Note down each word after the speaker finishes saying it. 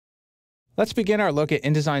Let's begin our look at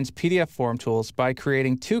InDesign's PDF form tools by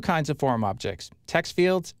creating two kinds of form objects, text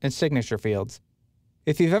fields and signature fields.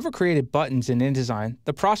 If you've ever created buttons in InDesign,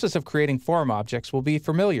 the process of creating form objects will be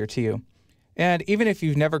familiar to you. And even if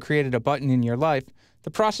you've never created a button in your life,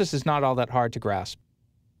 the process is not all that hard to grasp.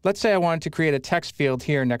 Let's say I wanted to create a text field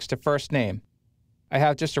here next to first name. I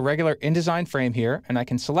have just a regular InDesign frame here, and I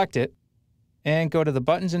can select it and go to the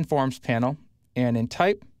Buttons and Forms panel, and in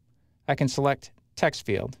Type, I can select Text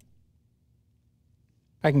Field.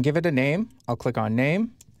 I can give it a name. I'll click on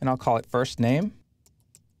Name, and I'll call it First Name.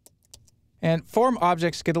 And form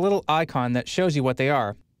objects get a little icon that shows you what they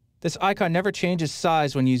are. This icon never changes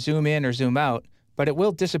size when you zoom in or zoom out, but it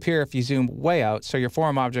will disappear if you zoom way out, so your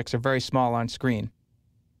form objects are very small on screen.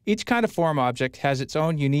 Each kind of form object has its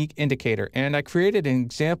own unique indicator, and I created an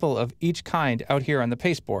example of each kind out here on the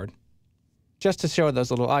pasteboard, just to show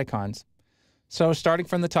those little icons. So starting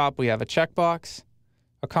from the top, we have a checkbox,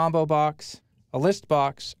 a combo box, a list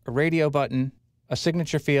box, a radio button, a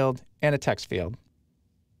signature field, and a text field.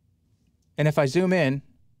 And if I zoom in,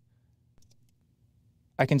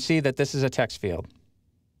 I can see that this is a text field.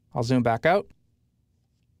 I'll zoom back out.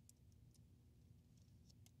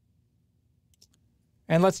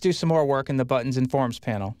 And let's do some more work in the Buttons and Forms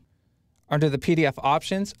panel. Under the PDF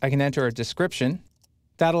options, I can enter a description.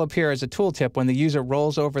 That'll appear as a tooltip when the user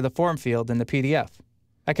rolls over the form field in the PDF.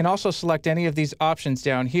 I can also select any of these options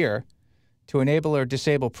down here to enable or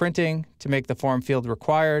disable printing, to make the form field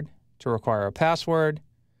required, to require a password,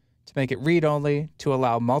 to make it read-only, to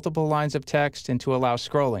allow multiple lines of text, and to allow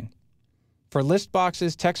scrolling. For list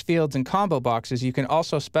boxes, text fields, and combo boxes, you can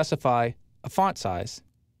also specify a font size,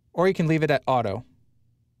 or you can leave it at auto.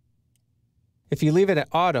 If you leave it at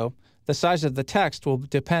auto, the size of the text will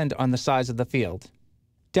depend on the size of the field.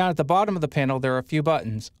 Down at the bottom of the panel, there are a few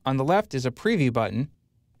buttons. On the left is a preview button,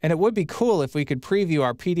 and it would be cool if we could preview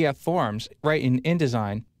our PDF forms right in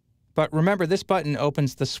InDesign. But remember, this button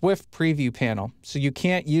opens the Swift preview panel, so you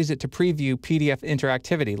can't use it to preview PDF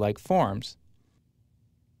interactivity like forms.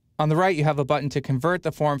 On the right, you have a button to convert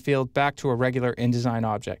the form field back to a regular InDesign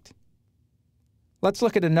object. Let's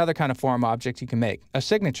look at another kind of form object you can make, a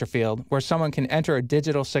signature field, where someone can enter a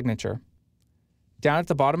digital signature. Down at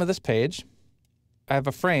the bottom of this page, I have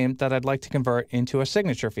a frame that I'd like to convert into a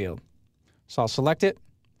signature field. So I'll select it,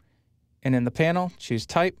 and in the panel, choose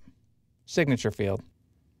Type, Signature Field.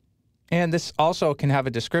 And this also can have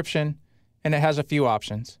a description, and it has a few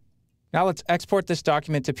options. Now let's export this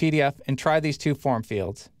document to PDF and try these two form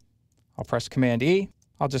fields. I'll press Command E,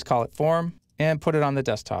 I'll just call it Form, and put it on the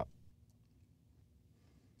desktop.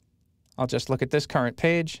 I'll just look at this current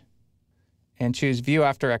page and choose View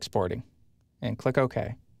After Exporting, and click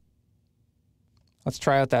OK. Let's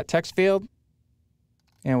try out that text field,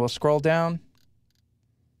 and we'll scroll down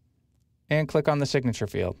and click on the signature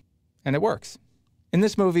field, and it works. In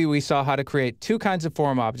this movie, we saw how to create two kinds of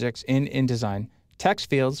form objects in InDesign: text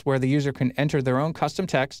fields, where the user can enter their own custom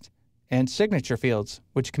text, and signature fields,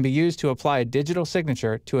 which can be used to apply a digital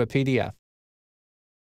signature to a PDF.